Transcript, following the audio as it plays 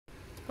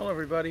Hello,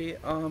 everybody.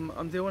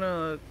 I'm doing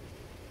a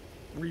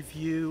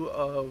review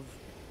of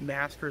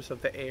Masters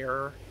of the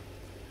Air,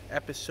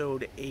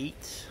 episode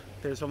 8.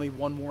 There's only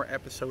one more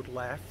episode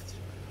left.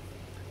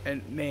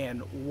 And man,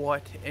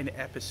 what an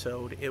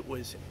episode. It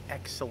was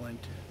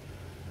excellent.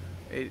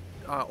 It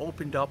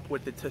opened up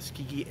with the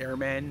Tuskegee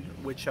Airmen,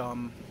 which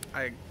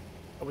I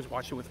was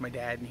watching with my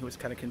dad, and he was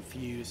kind of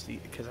confused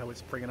because I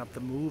was bringing up the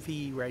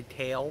movie Red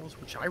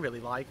Tails, which I really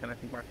like, and I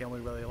think my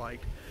family really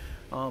liked.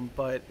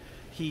 But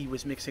he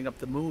was mixing up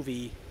the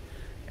movie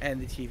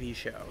and the TV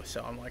show.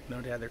 So I'm like,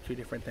 no, Dad, they're two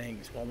different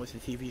things. One was a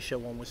TV show,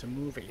 one was a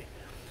movie.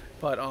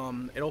 But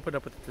it opened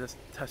up with the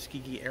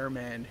Tuskegee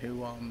Airmen,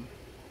 who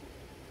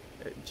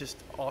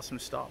just awesome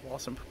stuff,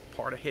 awesome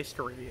part of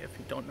history. If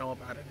you don't know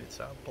about it,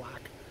 it's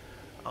black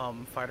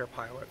fighter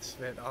pilots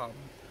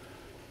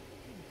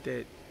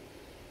that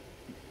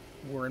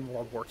were in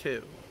World War II.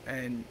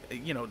 And,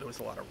 you know, there was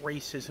a lot of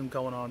racism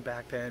going on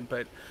back then.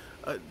 But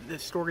the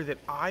story that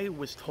I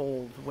was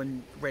told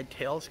when Red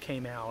Tails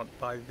came out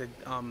by the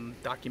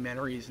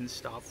documentaries and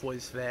stuff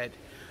was that,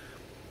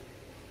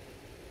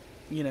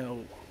 you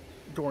know,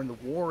 during the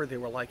war, they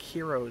were like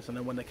heroes. And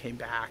then when they came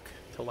back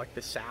to, like,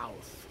 the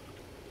South,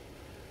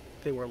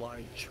 they were,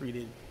 like,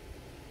 treated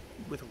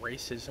with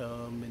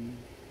racism and,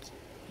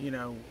 you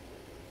know,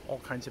 all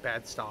kinds of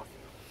bad stuff.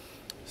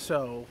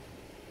 So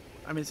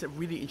I mean, it's a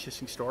really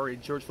interesting story.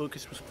 George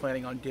Lucas was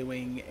planning on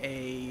doing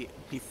a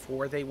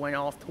before they went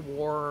off to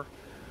war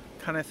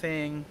kind of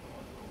thing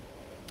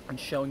and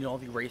showing you all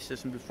the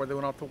racism before they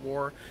went off to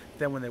war.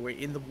 Then when they were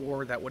in the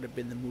war, that would have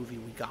been the movie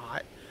we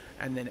got.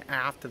 And then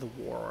after the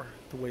war,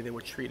 the way they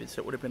were treated.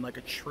 So it would have been like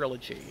a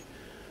trilogy.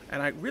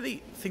 And I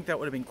really think that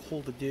would have been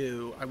cool to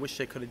do. I wish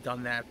they could have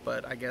done that,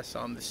 but I guess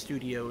the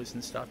studios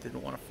and stuff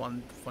didn't want to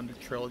fund a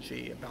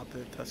trilogy about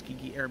the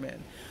Tuskegee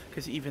Airmen,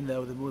 because even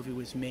though the movie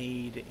was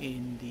made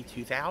in the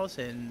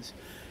 2000s,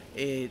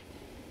 it,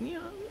 you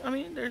know, I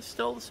mean, there's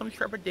still some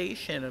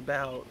trepidation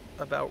about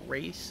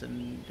race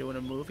and doing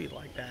a movie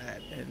like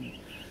that,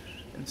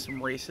 and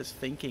some racist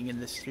thinking in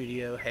the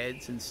studio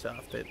heads and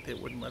stuff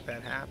that wouldn't let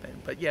that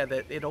happen. But yeah,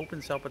 that it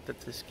opens up with the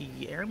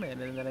Tuskegee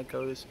Airmen, and then it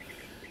goes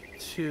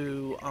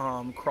to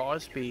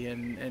Crosby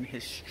and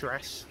his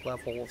stress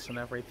levels and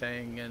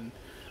everything and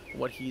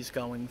what he's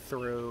going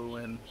through,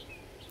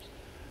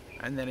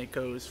 and then it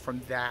goes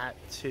from that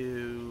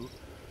to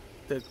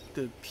the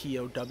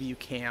POW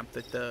camp,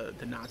 that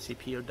the Nazi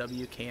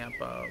POW camp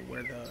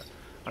where the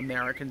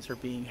Americans are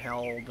being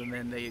held, and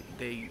then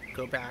they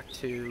go back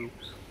to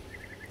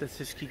the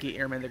Tuskegee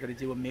Airmen. They're going to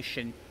do a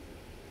mission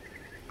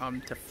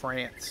to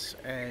France,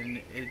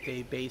 and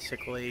they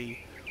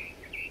basically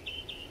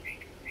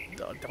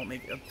don't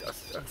make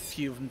a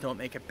few of them don't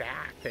make it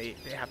back. They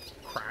have to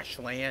crash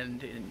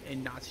land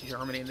in Nazi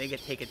Germany, and they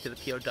get taken to the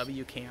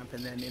POW camp.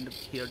 And then in the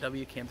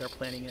POW camp, they're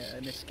planning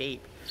an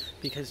escape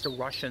because the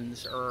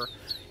Russians are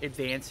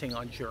advancing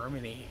on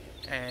Germany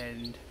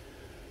and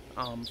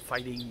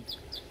fighting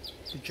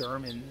the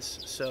Germans.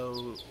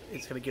 So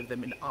it's going to give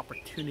them an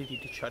opportunity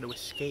to try to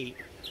escape.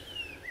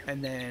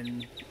 And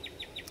then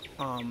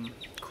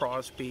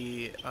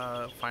Crosby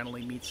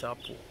finally meets up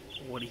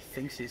what he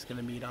thinks he's going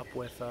to meet up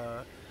with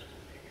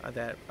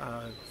that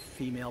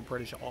female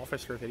British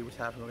officer that he was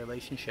having a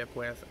relationship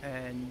with,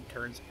 and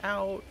turns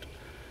out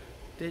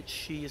that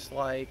she's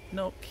like,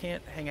 nope,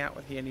 can't hang out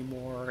with you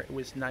anymore. It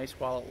was nice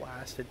while it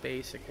lasted,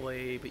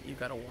 basically, but you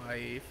got a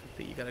wife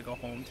that you got to go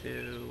home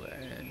to,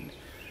 and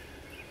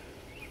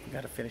you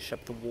got to finish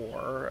up the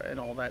war and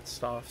all that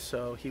stuff.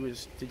 So he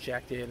was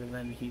dejected, and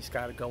then he's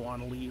got to go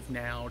on leave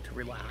now to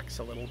relax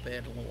a little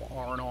bit, a little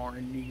R&R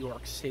in New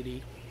York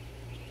City,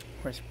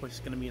 where he's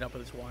going to meet up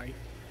with his wife.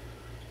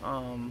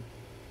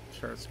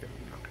 Sure, it's going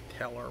to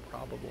tell her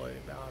probably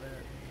about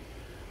it.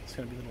 It's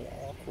going to be a little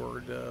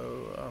awkward,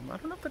 though. I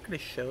don't know if they're going to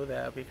show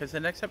that, because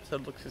the next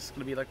episode looks like it's going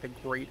to be like the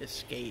Great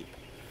Escape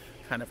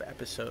kind of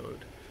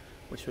episode,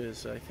 which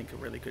was, I think, a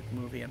really good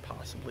movie and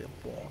possibly a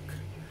book.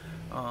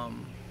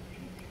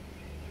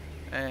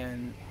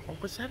 And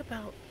what was that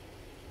about?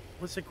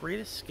 Was the Great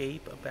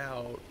Escape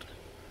about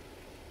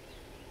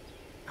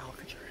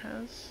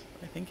Alcatraz?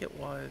 I think it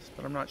was,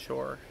 but I'm not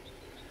sure.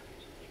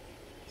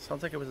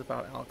 Sounds like it was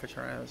about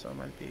Alcatraz. I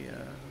might be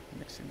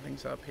mixing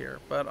things up here,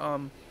 but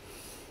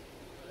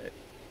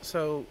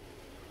so,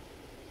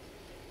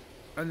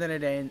 and then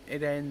it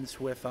ends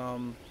with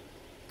them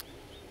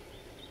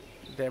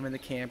in the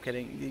camp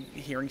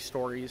hearing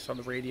stories on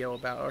the radio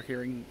about, or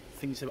hearing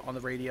things on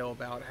the radio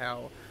about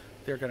how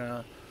they're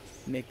gonna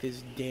make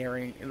this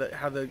daring,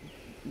 how the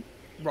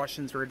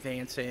Russians are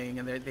advancing,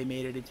 and they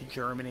made it into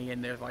Germany,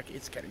 and they're like,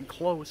 it's getting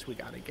close. We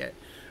got to get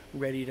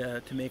ready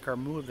to make our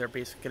move. They're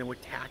basically going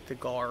to attack the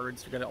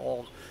guards. They're going to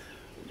all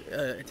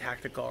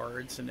attack the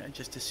guards and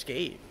just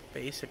escape,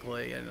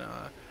 basically. And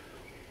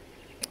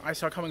I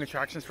saw coming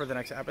attractions for the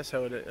next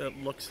episode.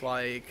 It looks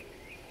like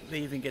they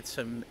even get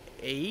some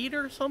aid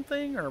or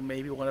something, or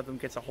maybe one of them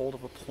gets a hold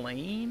of a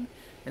plane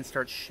and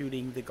starts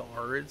shooting the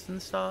guards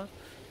and stuff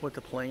with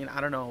the plane.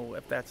 I don't know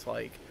if that's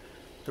like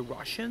the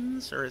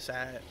Russians, or is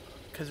that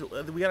because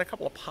we got a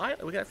couple of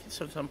we got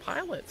some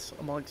pilots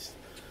amongst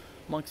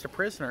the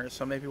prisoners,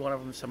 so maybe one of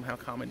them somehow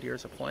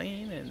commandeers a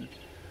plane and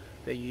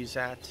they use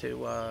that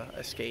to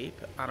escape.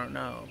 I don't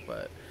know,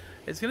 but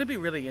it's going to be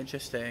really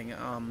interesting.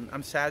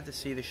 I'm sad to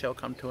see the show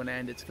come to an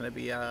end. It's going to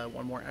be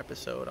one more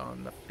episode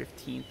on the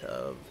 15th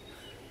of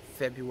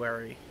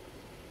February.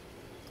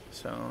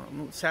 So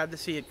I'm sad to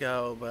see it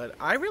go, but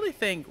I really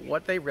think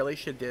what they really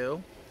should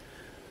do,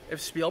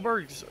 if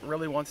Spielberg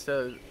really wants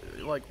to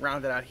like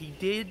round it out, he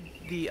did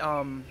the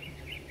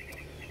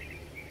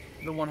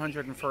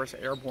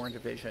 101st Airborne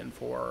Division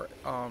for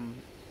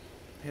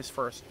his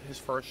first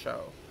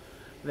show.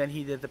 Then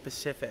he did the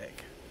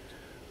Pacific.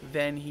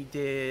 Then he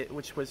did,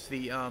 which was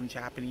the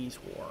Japanese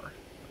War.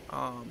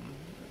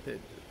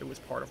 It was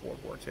part of World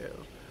War II.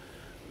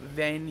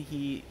 Then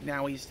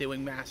now he's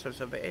doing Masters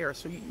of the Air.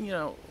 So you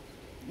know,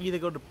 you either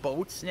go to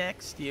boats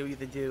next. You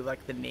either do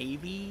like the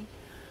Navy,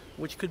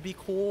 which could be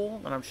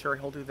cool, and I'm sure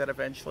he'll do that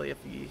eventually if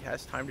he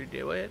has time to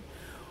do it.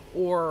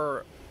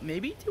 Or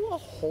maybe do a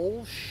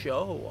whole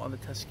show on the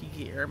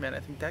Tuskegee Airmen. I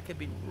think that could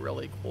be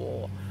really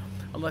cool.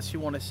 Unless you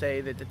want to say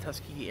that the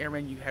Tuskegee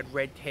Airmen, you had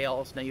Red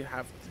Tails, now you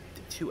have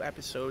 2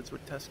 episodes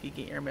with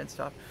Tuskegee Airmen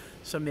stuff.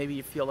 So maybe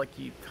you feel like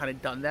you've kind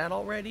of done that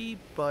already.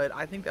 But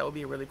I think that would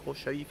be a really cool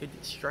show. You could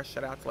stretch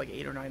that out to like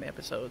 8 or 9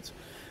 episodes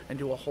and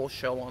do a whole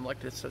show on like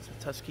the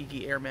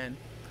Tuskegee Airmen.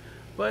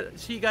 But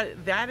so you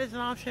got that as an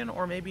option,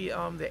 or maybe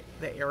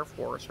the Air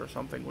Force or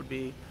something would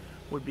be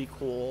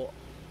cool.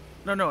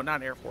 No,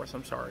 not Air Force.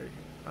 I'm sorry.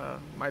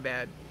 My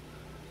bad.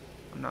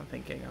 I'm not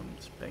thinking. I'm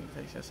just paying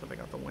attention to something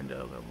out the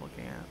window that I'm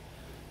looking at.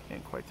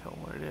 Can't quite tell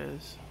what it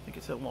is. I think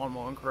it's a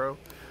Long Crow.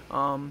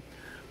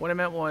 What I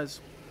meant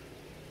was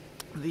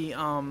the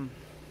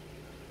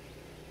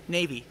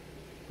Navy.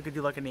 We could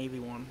do like a Navy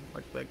one,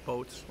 like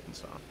boats and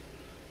stuff.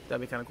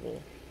 That'd be kind of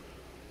cool.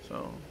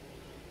 So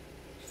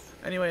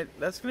anyway,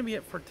 that's gonna be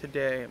it for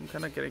today. I'm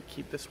kind of gonna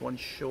keep this one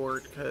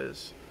short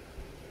because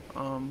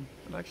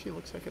it actually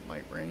looks like it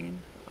might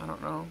rain. I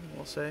don't know.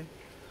 We'll see.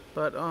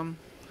 But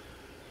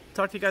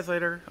talk to you guys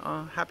later.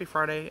 Happy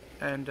Friday,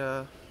 and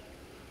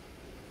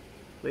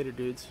later,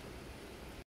 dudes.